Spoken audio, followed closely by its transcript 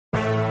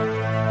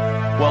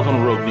Welcome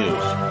to Rogue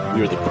News.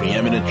 We are the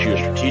preeminent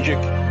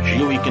geostrategic,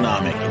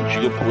 geoeconomic, and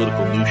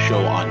geopolitical news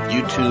show on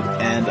YouTube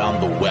and on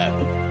the web.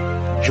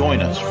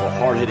 Join us for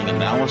hard-hitting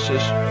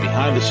analysis,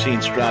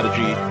 behind-the-scenes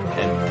strategy,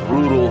 and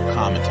brutal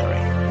commentary.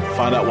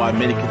 Find out why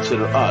many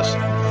consider us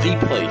the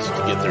place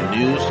to get their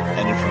news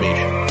and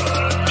information.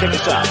 Check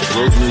us out at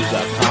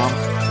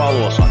roguenews.com.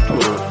 Follow us on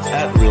Twitter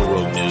at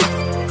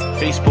RealRogueNews,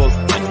 Facebook,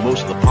 and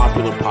most of the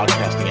popular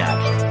podcasting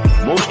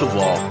apps. Most of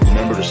all,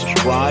 remember to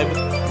subscribe,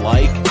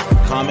 like,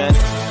 comment,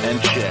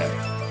 and share.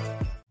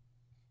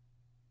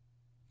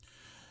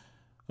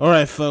 All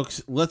right,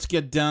 folks, let's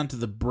get down to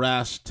the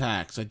brass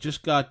tacks. I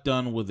just got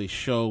done with a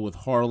show with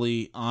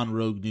Harley on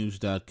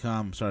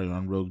RogueNews.com. Sorry,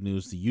 on Rogue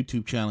News, the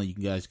YouTube channel. You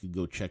guys can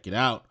go check it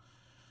out.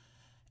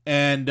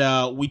 And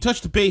we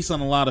touched base on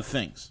a lot of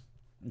things.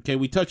 Okay,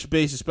 we touched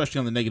base especially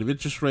on the negative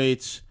interest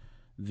rates,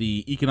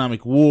 the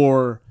economic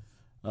war,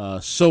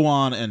 so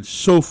on and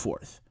so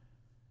forth.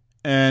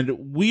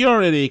 And we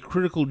are at a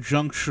critical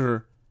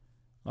juncture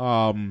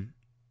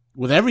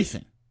with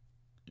everything.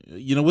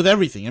 With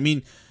everything. I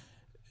mean,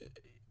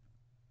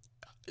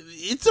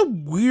 it's a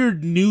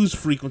weird news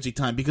frequency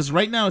time because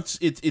right now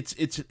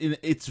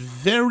it's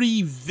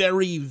very,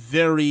 very,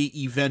 very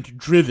event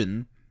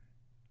driven,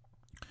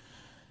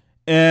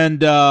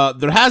 and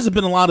there hasn't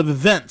been a lot of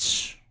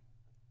events,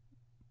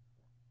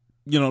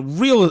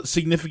 real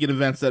significant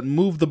events that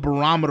move the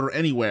barometer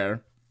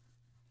anywhere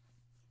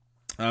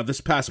this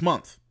past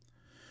month.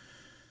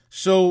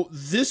 So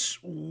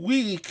this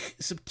week,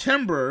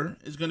 September,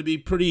 is going to be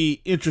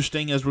pretty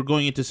interesting as we're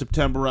going into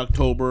September,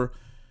 October,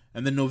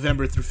 and then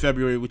November through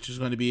February, which is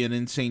going to be an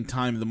insane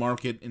time in the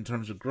market in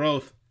terms of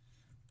growth.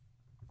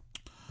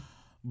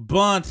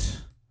 But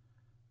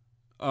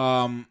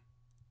I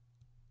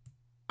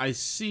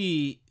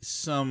see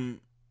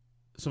some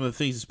of the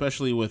things,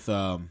 especially with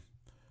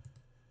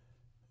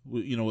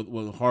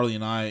with Harley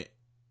and I.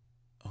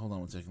 Hold on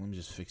one second. Let me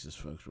just fix this,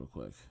 folks, real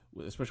quick.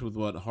 Especially with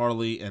what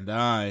Harley and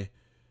I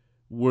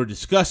were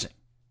discussing.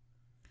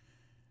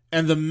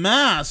 And the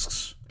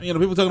masks,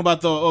 people talking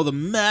about the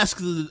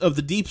masks of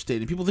the deep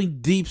state. And people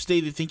think deep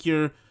state, they think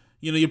your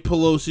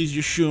Pelosi's,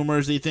 your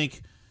Schumers, they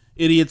think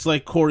idiots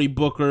like Cory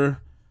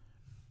Booker,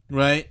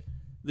 right?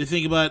 They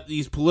think about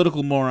these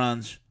political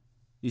morons,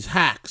 these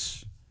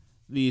hacks,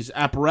 these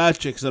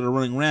apparatchiks that are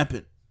running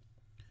rampant.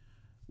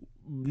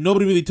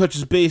 Nobody really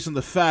touches base on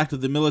the fact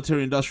of the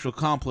military-industrial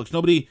complex.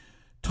 Nobody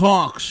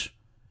talks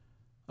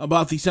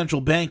about the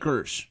central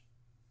bankers.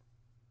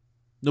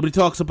 Nobody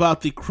talks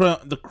about the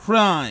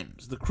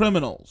crimes, the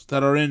criminals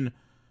that are in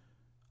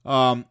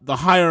the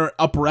higher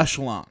upper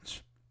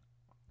echelons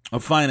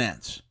of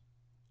finance.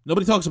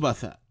 Nobody talks about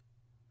that.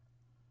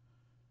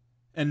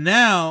 And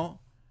now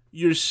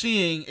you're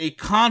seeing a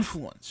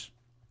confluence.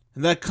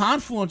 And that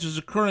confluence is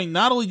occurring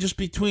not only just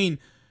between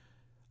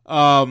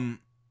what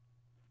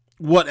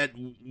it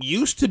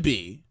used to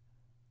be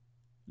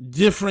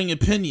differing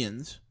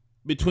opinions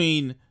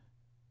between,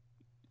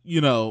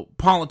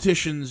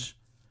 politicians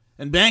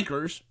and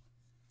bankers.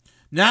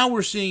 Now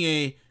we're seeing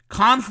a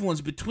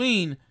confluence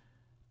between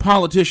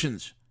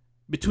politicians,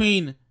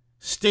 between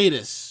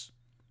statists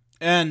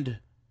and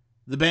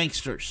the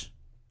banksters.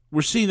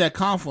 We're seeing that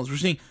confluence. We're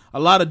seeing a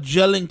lot of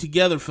gelling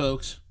together,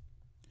 folks.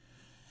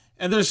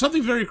 And there's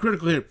something very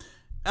critical here.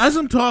 As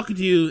I'm talking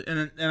to you,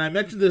 and I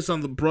mentioned this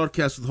on the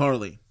broadcast with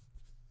Harley,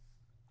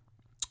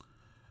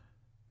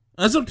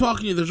 as I'm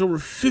talking to you, there's over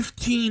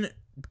 $15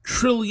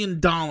 trillion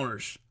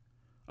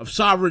of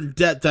sovereign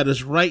debt that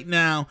is right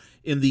now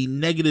in the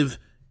negative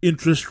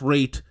interest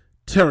rate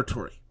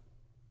territory.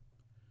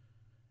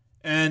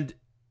 And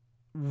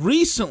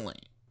recently,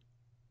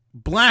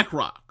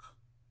 BlackRock,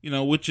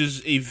 which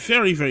is a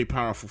very, very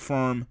powerful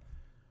firm,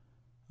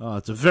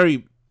 it's a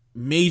very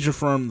major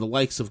firm, the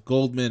likes of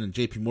Goldman and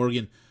JP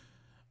Morgan,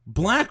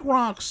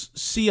 BlackRock's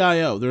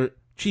CIO, their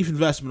chief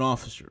investment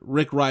officer,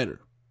 Rick Ryder,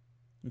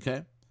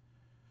 okay?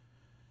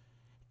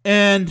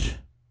 And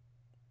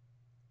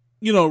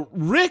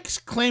Rick's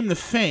claim to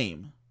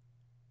fame,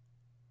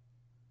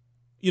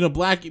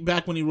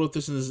 back when he wrote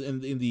this in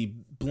the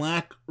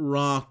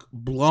BlackRock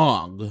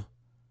blog,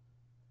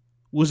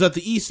 was that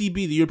the ECB,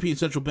 the European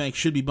Central Bank,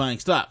 should be buying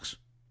stocks.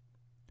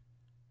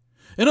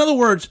 In other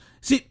words,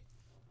 see,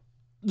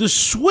 the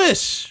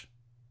Swiss,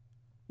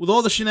 with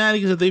all the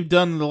shenanigans that they've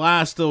done in the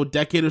last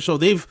decade or so,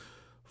 they've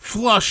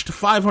flushed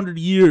 500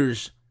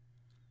 years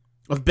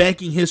of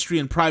banking history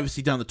and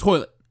privacy down the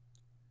toilet.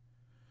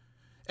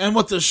 And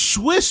what the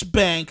Swiss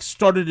bank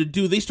started to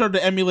do, they started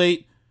to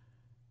emulate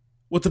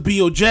what the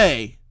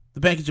BOJ, the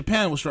Bank of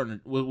Japan,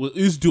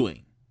 is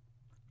doing.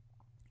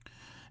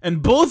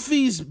 And both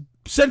these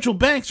central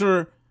banks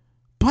are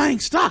buying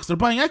stocks. They're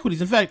buying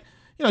equities. In fact,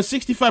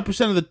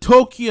 65% of the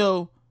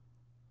Tokyo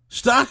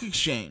Stock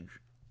Exchange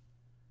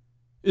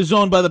is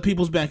owned by the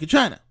People's Bank of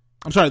China.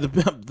 I'm sorry,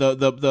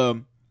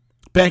 the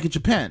Bank of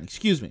Japan.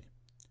 Excuse me.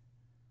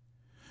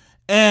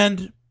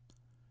 And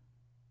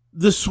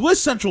the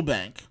Swiss central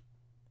bank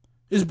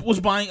was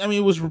buying. It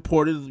was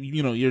reported,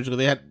 years ago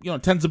they had,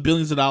 tens of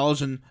billions of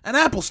dollars in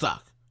Apple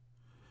stock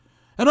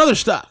and other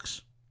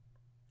stocks.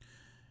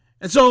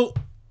 And so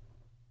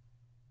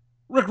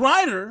Rick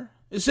Ryder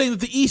is saying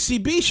that the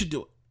ECB should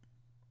do it.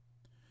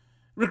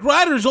 Rick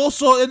Ryder is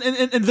also, and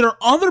there are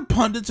other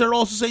pundits that are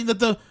also saying that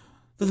the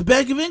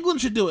Bank of England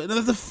should do it and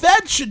that the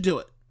Fed should do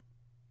it.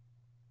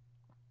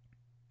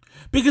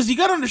 Because you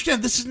got to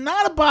understand, this is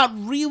not about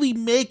really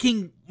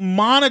making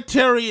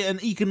monetary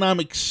and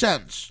economic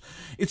sense.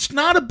 It's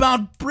not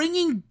about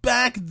bringing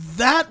back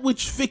that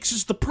which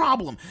fixes the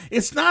problem.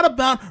 It's not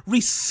about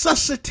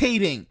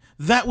resuscitating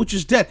that which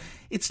is dead.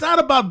 It's not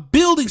about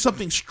building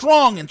something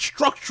strong and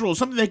structural,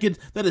 something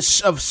that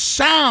is of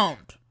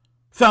sound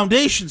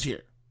foundations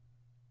here.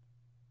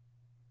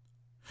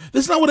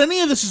 This is not what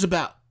any of this is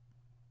about.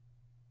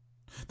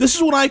 This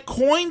is what I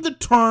coined the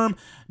term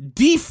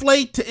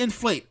deflate to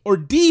inflate, or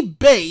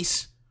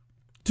debase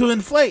to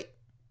inflate.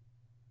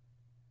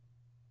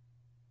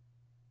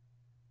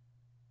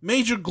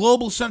 Major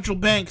global central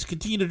banks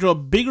continue to draw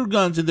bigger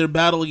guns in their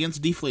battle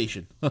against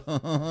deflation.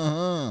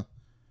 But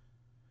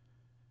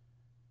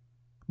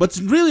it's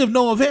really of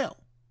no avail.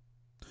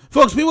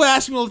 Folks, people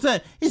ask me all the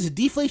time, is it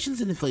deflation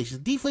and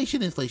inflation?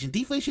 Deflation, inflation,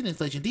 deflation,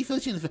 inflation,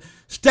 deflation, inflation.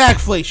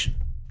 Stagflation.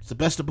 It's the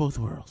best of both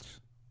worlds.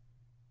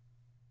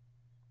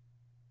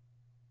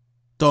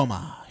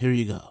 Toma, here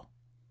you go.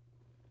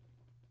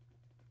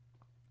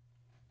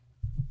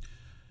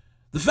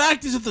 The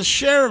fact is that the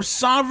share of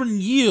sovereign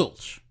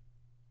yields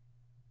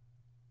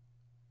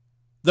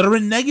that are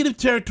in negative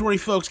territory,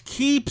 folks,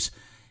 keeps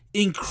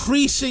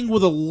increasing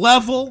with a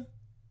level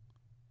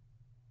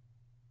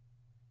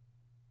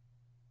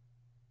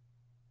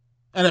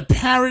and a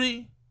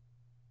parity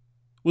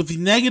with the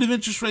negative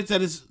interest rates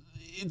that is,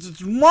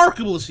 it's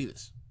remarkable to see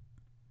this.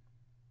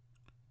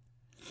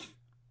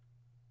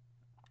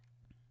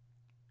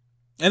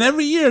 And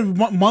every year,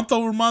 month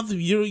over month,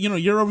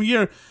 year over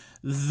year,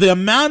 the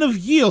amount of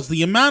yields,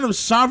 the amount of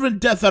sovereign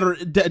debt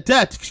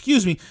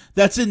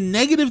that's in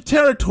negative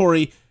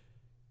territory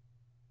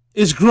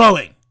is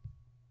growing.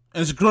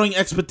 And it's growing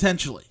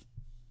exponentially.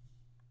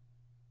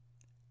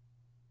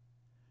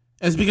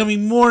 And it's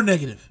becoming more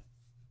negative.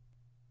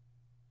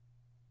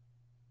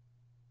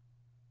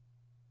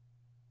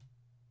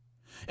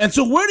 And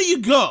so where do you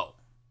go?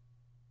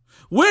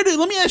 Let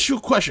me ask you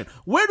a question.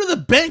 Where do the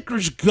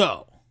bankers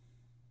go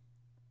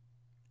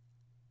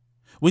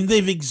when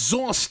they've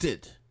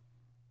exhausted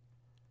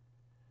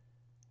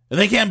and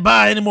they can't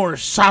buy any more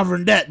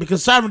sovereign debt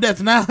because sovereign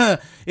debt now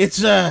it's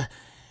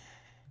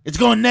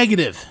going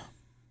negative?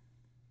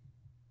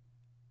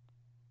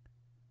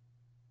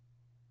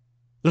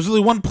 There's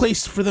only one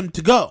place for them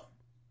to go.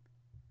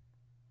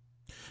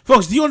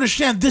 Folks, do you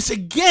understand this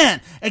again?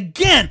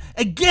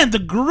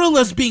 The gorilla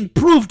is being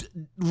proved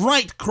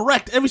right,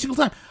 correct every single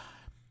time.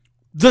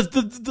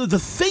 The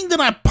thing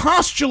that I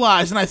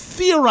postulized and I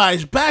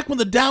theorized back when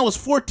the Dow was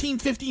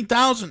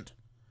 15,000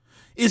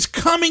 is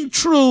coming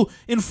true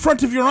in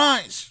front of your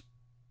eyes.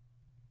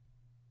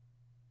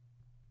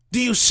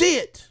 Do you see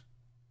it?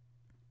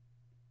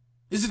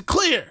 Is it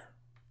clear?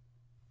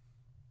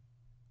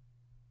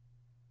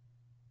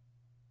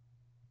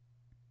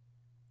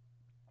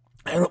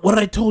 And what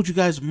I told you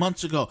guys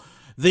months ago,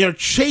 they are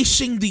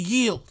chasing the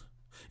yield.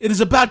 It is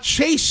about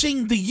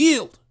chasing the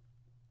yield.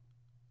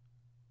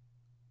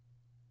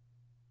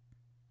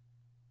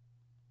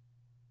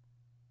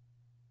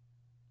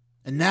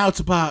 And now it's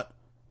about,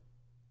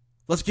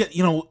 let's get,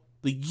 the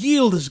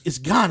yield is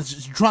gone.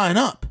 It's drying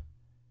up.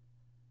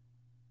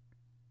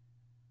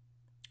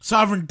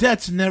 Sovereign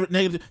debt's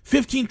negative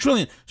 15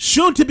 trillion.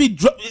 Soon to be,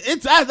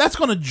 that's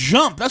going to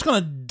jump. That's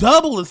going to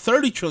double to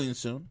 30 trillion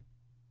soon.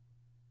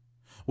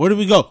 Where do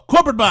we go?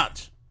 Corporate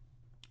bonds.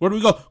 Where do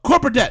we go?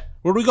 Corporate debt.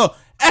 Where do we go?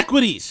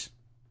 Equities.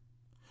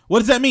 What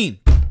does that mean?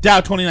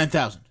 Dow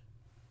 29,000.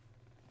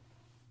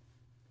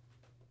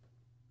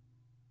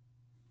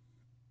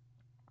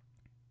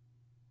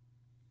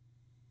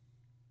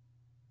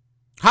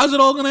 How's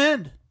it all going to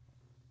end?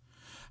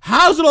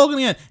 How's it all going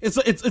to end?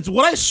 It's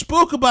what I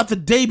spoke about the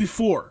day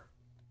before.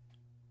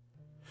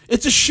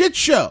 It's a shit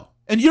show,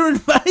 and you're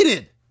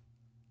invited.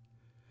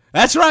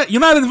 That's right. You're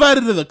not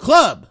invited to the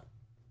club.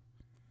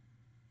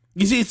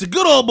 You see, it's a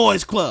good old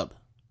boys club.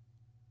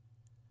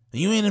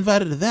 And you ain't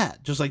invited to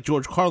that, just like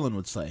George Carlin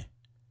would say.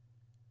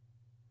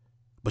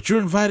 But you're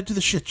invited to the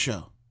shit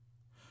show.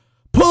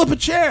 Pull up a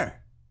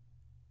chair.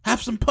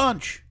 Have some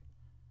punch.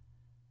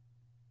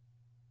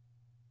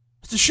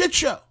 It's a shit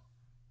show.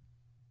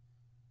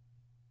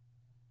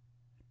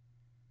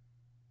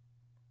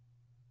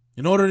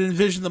 In order to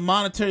envision the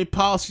monetary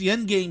policy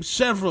endgame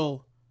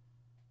several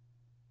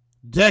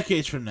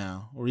decades from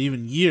now, or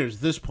even years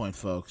at this point,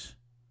 folks,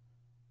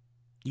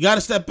 you got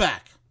to step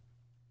back.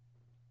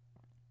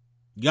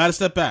 You got to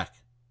step back.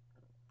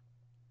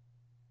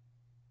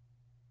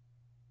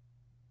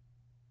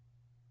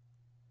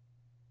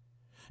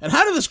 And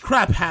how did this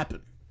crap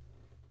happen?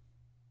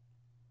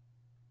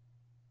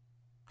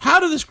 How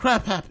did this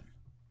crap happen?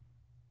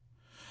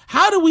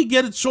 How do we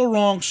get it so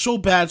wrong, so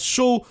bad,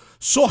 so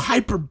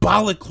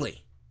hyperbolically?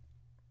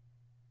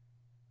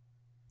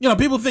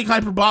 People think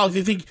hyperbolic.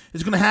 They think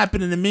it's going to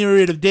happen in a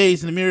myriad of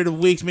days, in a myriad of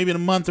weeks, maybe in a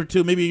month or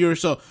two, maybe a year or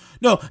so.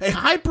 No, a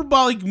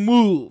hyperbolic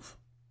move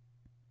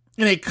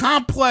in a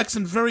complex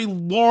and very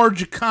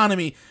large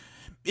economy,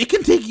 it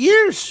can take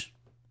years.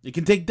 It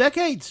can take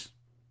decades.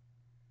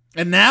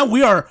 And now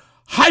we are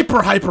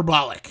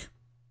hyperbolic.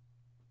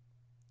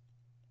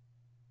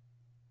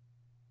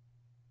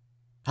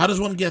 How does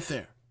one get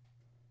there?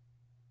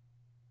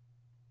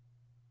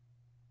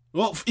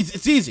 Well,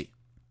 it's easy.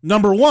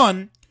 Number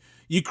one,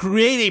 you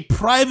create a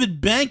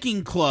private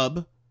banking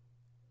club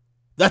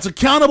that's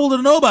accountable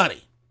to nobody.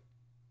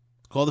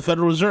 It's called the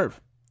Federal Reserve.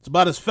 It's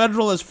about as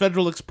federal as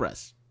Federal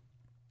Express.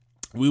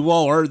 We've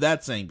all heard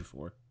that saying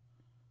before.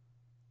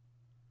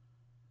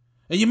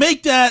 And you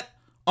make that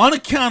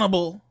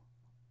unaccountable,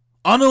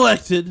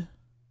 unelected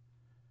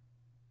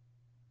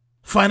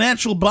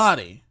financial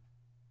body.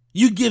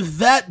 You give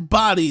that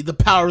body the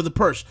power of the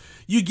purse.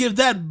 You give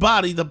that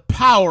body the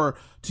power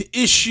to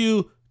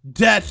issue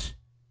debt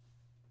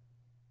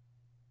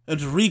and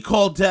to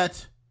recall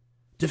debt,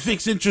 to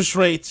fix interest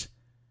rates.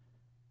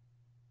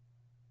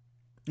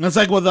 And it's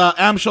like what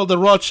Amschel de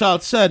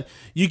Rothschild said: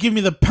 "You give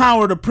me the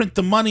power to print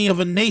the money of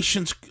a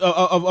nation's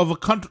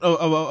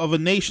of a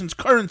nation's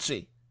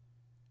currency.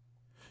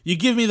 You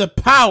give me the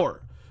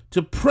power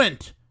to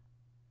print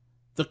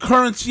the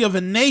currency of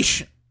a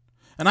nation,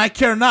 and I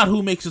care not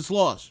who makes its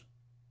laws."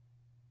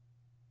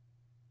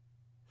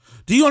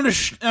 Do you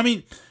understand? I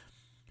mean,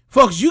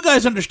 folks, you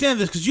guys understand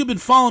this because you've been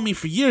following me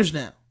for years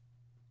now.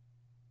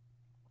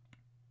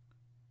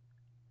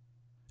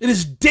 It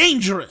is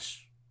dangerous.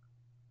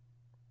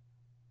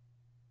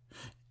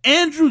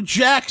 Andrew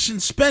Jackson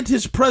spent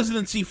his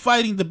presidency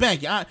fighting the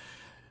bank.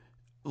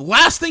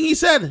 Last thing he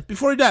said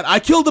before he died, I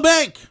killed the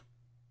bank.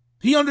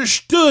 He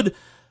understood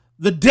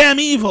the damn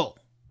evil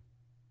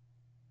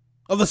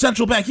of the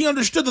central bank. He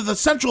understood that the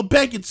central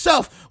bank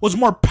itself was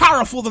more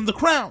powerful than the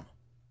crown.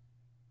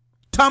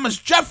 Thomas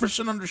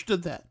Jefferson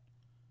understood that.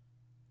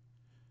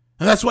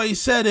 And that's why he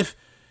said,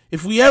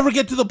 if we ever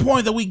get to the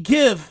point that we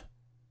give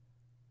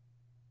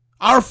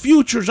our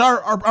futures,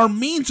 our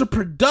means of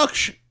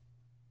production,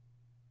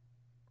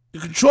 the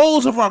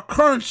controls of our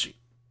currency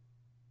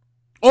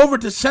over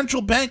to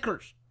central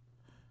bankers,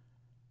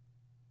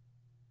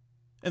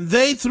 and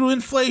they, through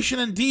inflation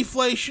and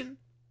deflation,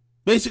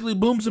 basically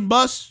booms and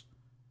busts,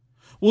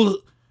 will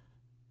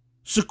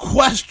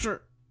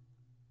sequester,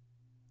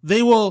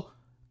 they will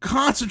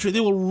concentrate,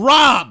 they will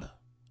rob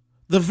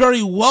the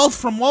very wealth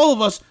from all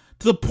of us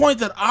to the point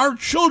that our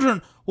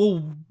children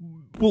will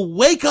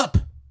wake up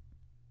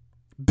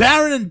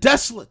barren and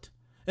desolate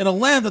in a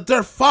land that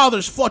their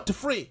fathers fought to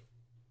free.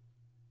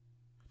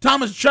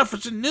 Thomas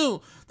Jefferson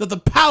knew that the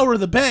power of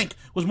the bank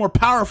was more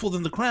powerful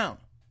than the crown.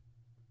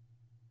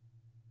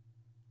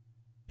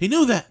 He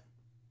knew that.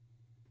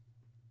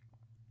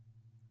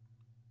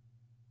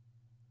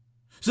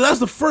 So that's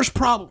the first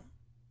problem.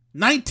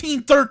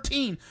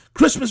 1913,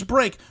 Christmas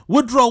break.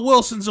 Woodrow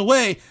Wilson's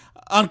away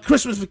on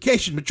Christmas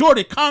vacation.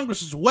 Majority of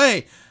Congress is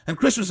away on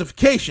Christmas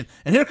vacation.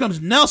 And here comes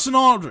Nelson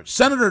Aldrich,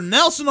 Senator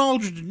Nelson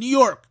Aldrich of New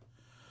York,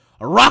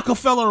 a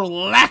Rockefeller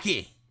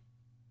lackey.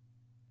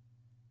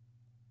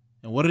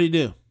 And what did he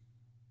do?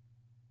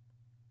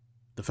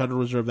 The Federal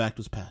Reserve Act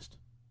was passed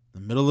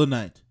in the middle of the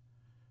night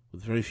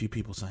with very few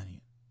people signing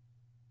it.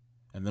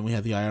 And then we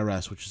have the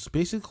IRS, which is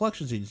basically a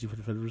collections agency for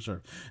the Federal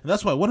Reserve. And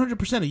that's why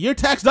 100% of your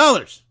tax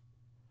dollars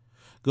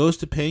goes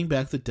to paying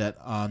back the debt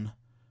on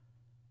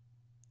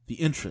the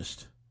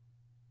interest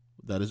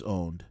that is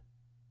owned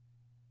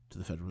to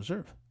the Federal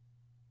Reserve.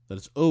 That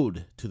is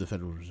owed to the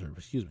Federal Reserve,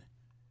 excuse me.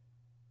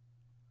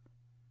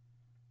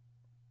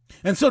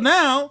 And so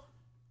now,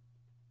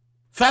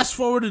 fast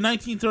forward to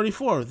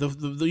 1934.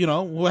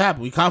 What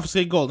happened? We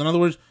confiscated gold. In other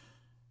words,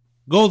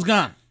 gold's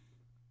gone.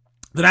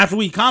 Then after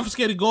we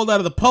confiscated gold out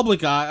of the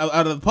public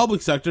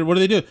sector, what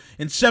do?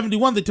 In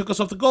 71, they took us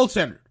off the gold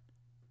standard.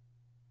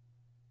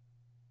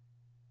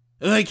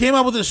 And they came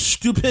up with this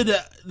stupid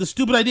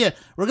idea.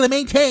 We're going to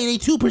maintain a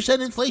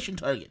 2% inflation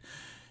target.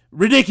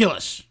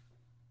 Ridiculous.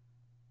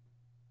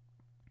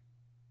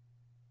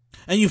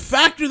 And you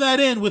factor that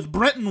in with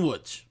Bretton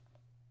Woods.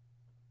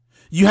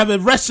 You have a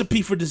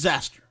recipe for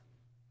disaster.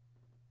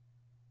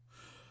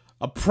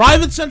 A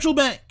private central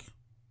bank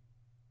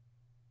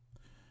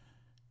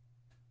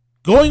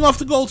going off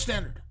the gold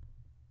standard,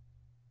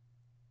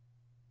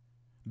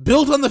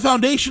 built on the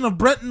foundation of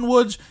Bretton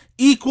Woods,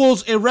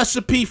 equals a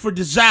recipe for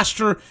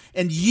disaster,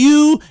 and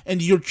you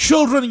and your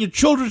children and your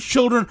children's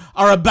children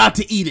are about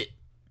to eat it.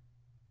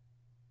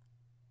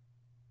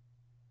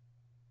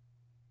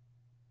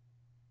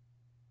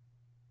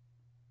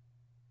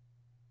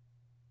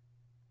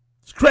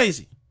 It's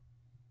crazy.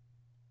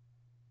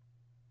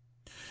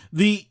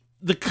 The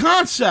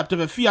concept of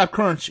a fiat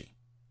currency,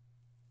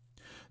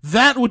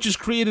 that which is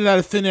created out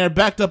of thin air,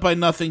 backed up by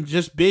nothing,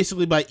 just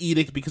basically by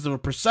edict because of a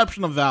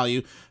perception of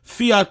value,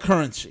 fiat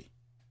currency.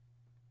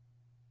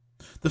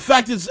 The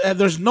fact is,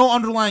 there's no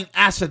underlying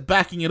asset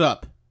backing it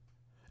up,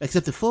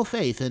 except the full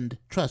faith and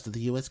trust of the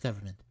U.S.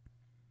 government.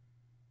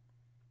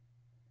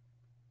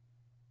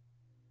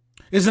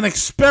 is an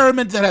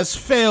experiment that has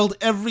failed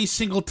every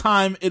single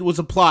time it was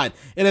applied.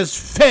 It has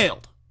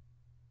failed.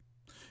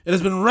 It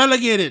has been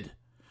relegated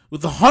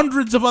with the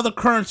hundreds of other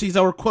currencies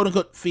that were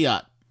quote-unquote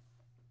fiat.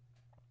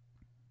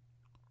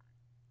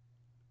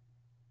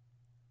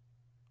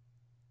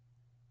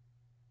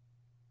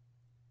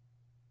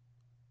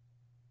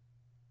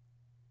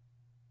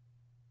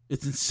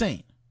 It's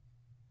insane.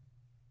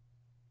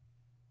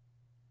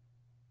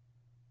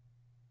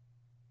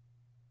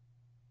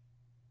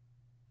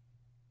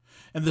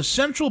 And the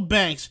central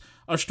banks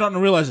are starting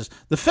to realize this.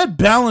 The Fed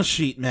balance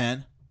sheet,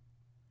 man,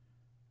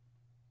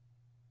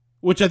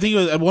 which I think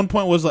at one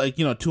point was like,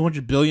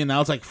 200 billion.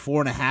 Now it's like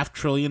 4.5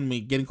 trillion,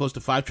 getting close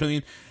to 5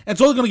 trillion. And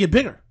it's only going to get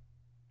bigger.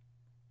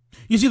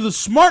 You see, the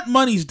smart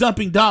money's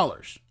dumping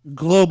dollars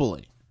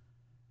globally.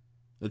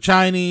 The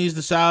Chinese,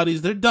 the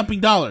Saudis, they're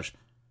dumping dollars.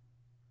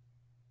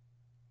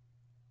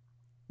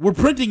 We're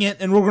printing it,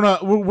 and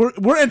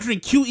we're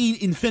entering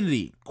QE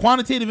infinity,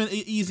 quantitative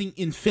easing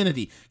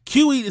infinity.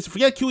 QE is,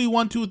 forget QE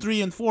 1, 2,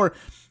 3, and 4.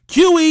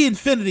 QE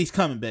infinity's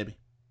coming, baby.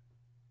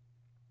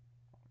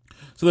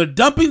 So they're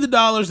dumping the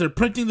dollars, they're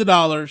printing the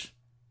dollars,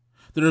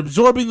 they're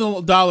absorbing the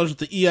dollars with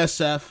the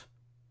ESF,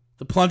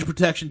 the plunge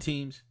protection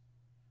teams,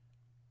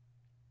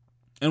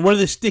 and where are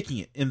they sticking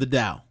it? In the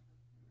Dow.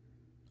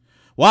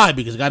 Why?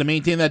 Because they got to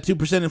maintain that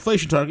 2%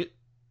 inflation target.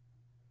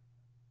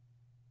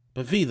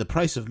 But the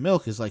price of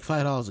milk is like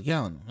 $5 a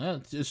gallon.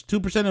 Well, it's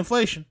 2%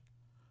 inflation.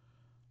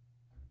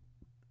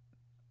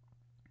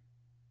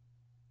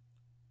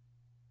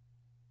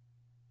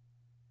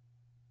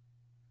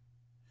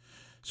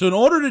 So in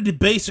order to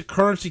debase a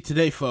currency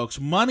today, folks,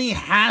 money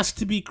has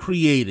to be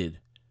created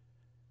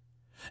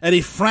at a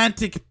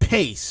frantic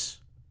pace,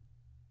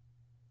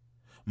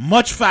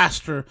 much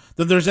faster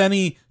than there's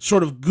any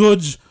sort of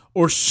goods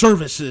or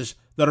services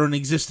that are in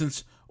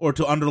existence or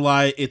to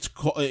underlie its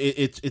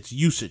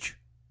usage.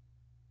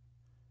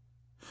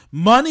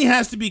 Money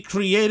has to be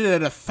created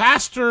at a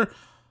faster,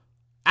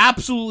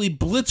 absolutely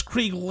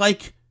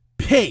blitzkrieg-like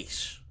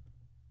pace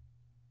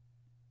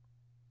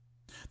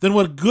than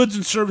what goods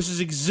and services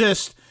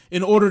exist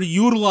in order to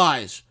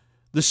utilize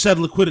the said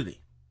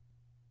liquidity.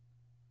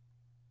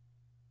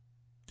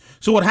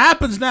 So what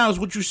happens now is,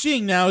 what you're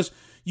seeing now is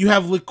you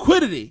have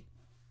liquidity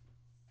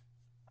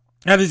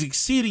that is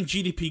exceeding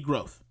GDP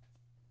growth.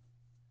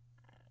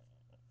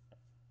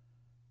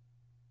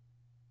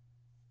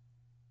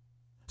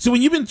 So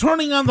when you've been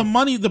turning on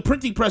the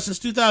printing press since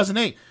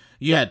 2008,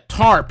 you had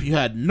TARP, you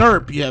had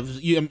NERP,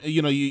 you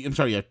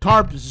had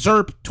TARP,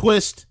 ZERP,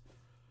 TWIST,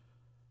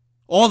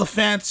 all the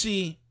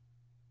fancy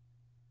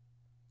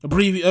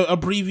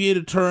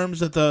abbreviated terms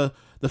that the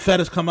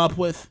Fed has come up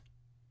with.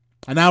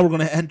 And now we're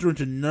going to enter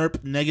into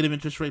NERP, negative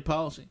interest rate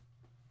policy.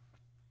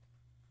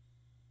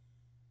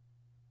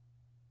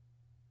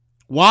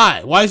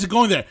 Why? Why is it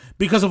going there?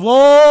 Because of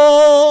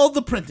all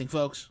the printing,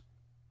 folks.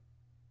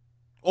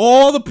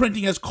 All the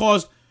printing has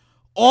caused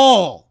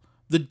all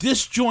the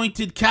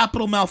disjointed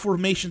capital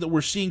malformation that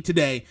we're seeing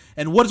today.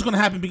 And what is going to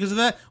happen because of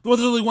that? Well,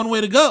 there's only one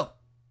way to go.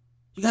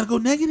 You got to go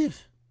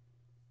negative.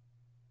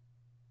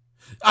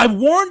 I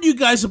warned you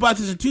guys about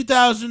this in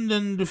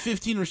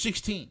 2015 or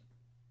 16.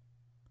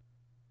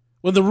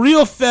 When the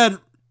real Fed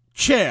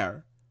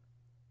chair,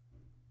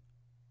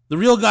 the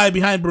real guy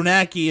behind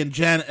Bernanke and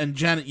Janet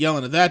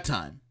Yellen at that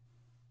time,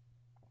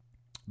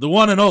 the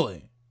one and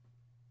only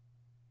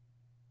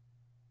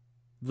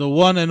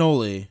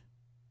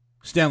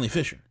Stanley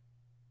Fischer.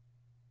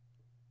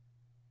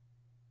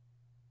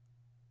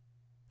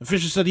 And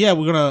Fisher said, "Yeah,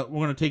 we're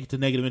gonna take it to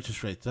negative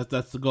interest rates.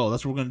 That's the goal.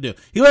 That's what we're gonna do."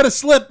 He let it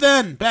slip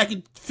then, back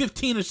in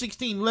 15 or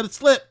 16. He let it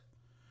slip,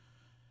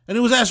 and he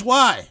was asked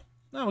why.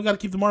 No, we got to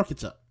keep the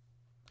markets up.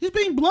 He's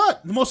being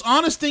blunt. The most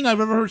honest thing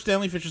I've ever heard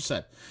Stanley Fischer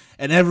said,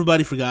 and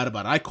everybody forgot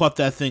about it. I caught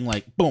that thing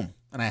like boom,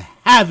 and I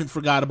haven't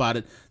forgot about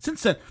it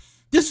since then.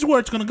 This is where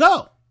it's gonna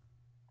go.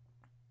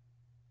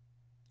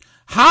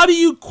 How do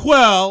you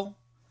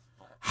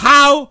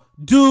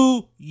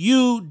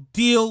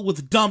deal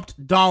with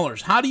dumped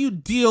dollars? How do you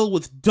deal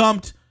with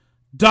dumped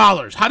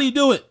dollars? How do you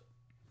do it?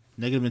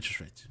 Negative interest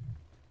rates.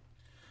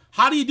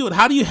 How do you do it?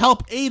 How do you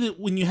help aid it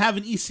when you have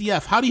an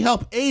ECF? How do you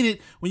help aid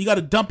it when you got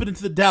to dump it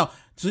into the Dow?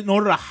 So in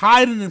order to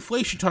hide an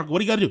inflation target, what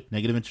do you got to do?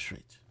 Negative interest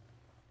rates.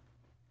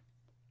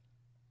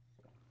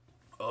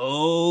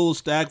 Oh,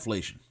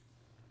 stagflation.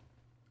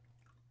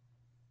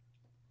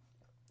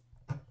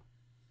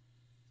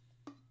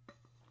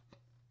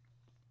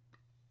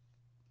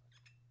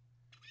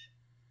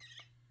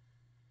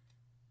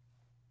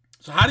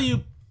 So how do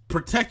you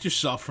protect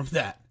yourself from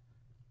that?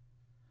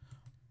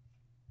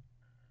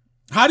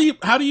 How do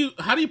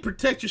you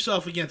protect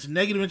yourself against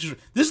negative interest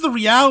rate? This is the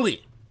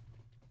reality.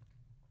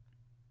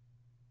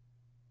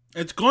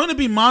 It's going to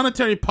be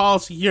monetary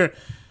policy here.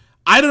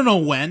 I don't know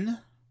when,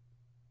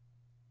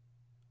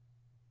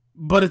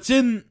 but it's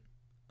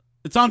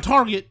on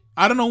target.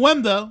 I don't know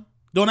when though.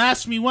 Don't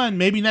ask me when.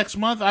 Maybe next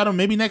month. I don't know.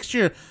 Maybe next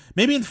year.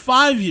 Maybe in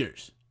 5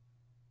 years.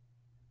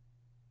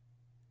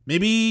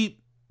 Maybe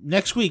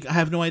next week. I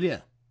have no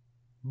idea.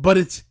 But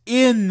it's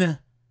in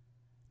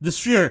This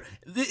fear.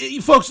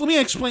 Folks, let me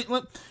explain.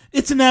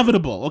 It's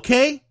inevitable,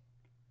 okay?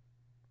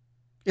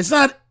 It's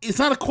not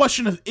a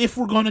question of if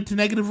we're going into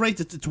negative rates,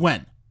 it's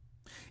when.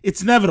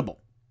 It's inevitable.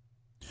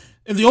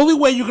 And the only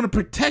way you're going to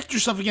protect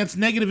yourself against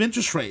negative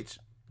interest rates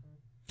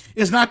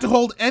is not to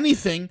hold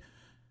anything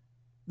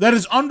that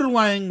is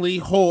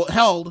underlyingly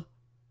held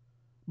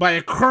by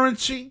a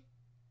currency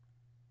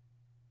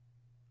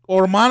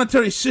or a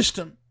monetary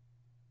system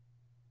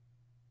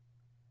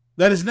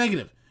that is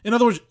negative. In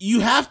other words,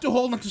 you have to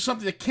hold on to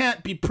something that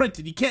can't be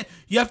printed.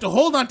 You have to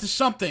hold on to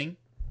something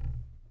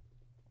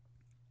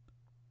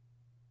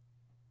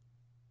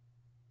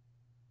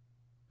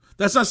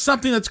that's not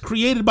something that's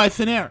created by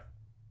thin air.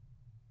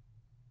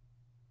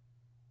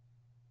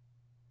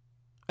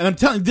 And I'm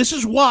telling you, this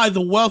is why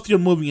the wealthy are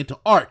moving into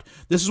art.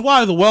 This is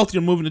why the wealthy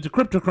are moving into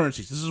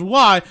cryptocurrencies. This is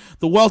why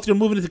the wealthy are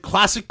moving into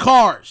classic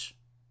cars.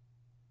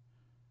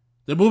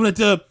 They're moving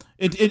into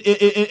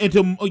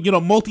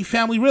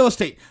multifamily real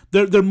estate.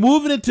 They're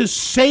moving into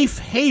safe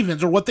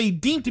havens, or what they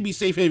deem to be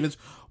safe havens.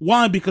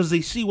 Why? Because they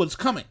see what's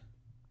coming.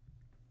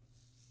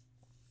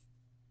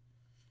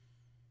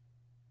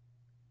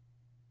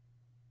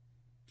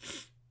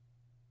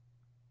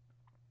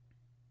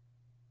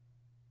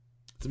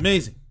 It's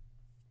amazing.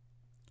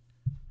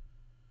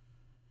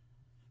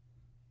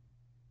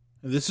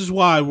 And this is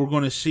why we're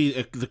going to see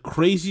the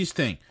craziest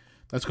thing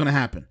that's going to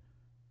happen.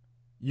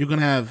 You're going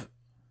to have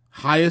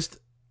highest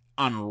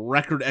on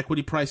record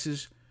equity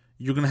prices.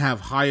 You're going to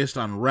have highest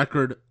on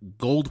record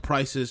gold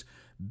prices.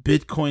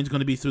 Bitcoin's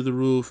going to be through the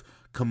roof.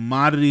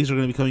 Commodities are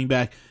going to be coming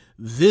back.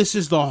 This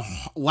is the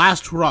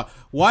last hurrah.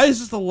 Why is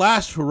this the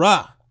last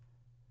hurrah?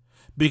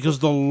 Because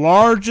the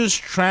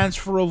largest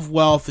transfer of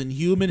wealth in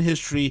human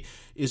history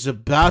is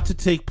about to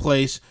take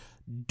place.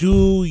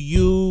 Do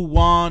you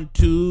want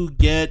to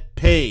get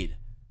paid?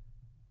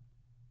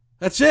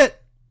 That's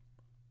it.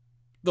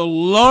 The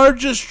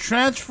largest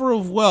transfer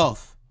of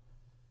wealth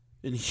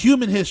in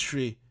human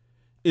history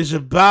is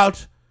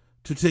about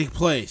to take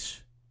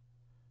place.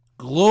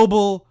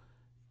 Global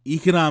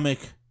economic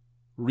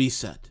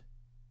reset.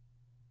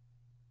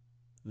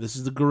 This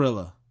is the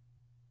Gorilla,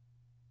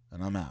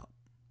 and I'm out.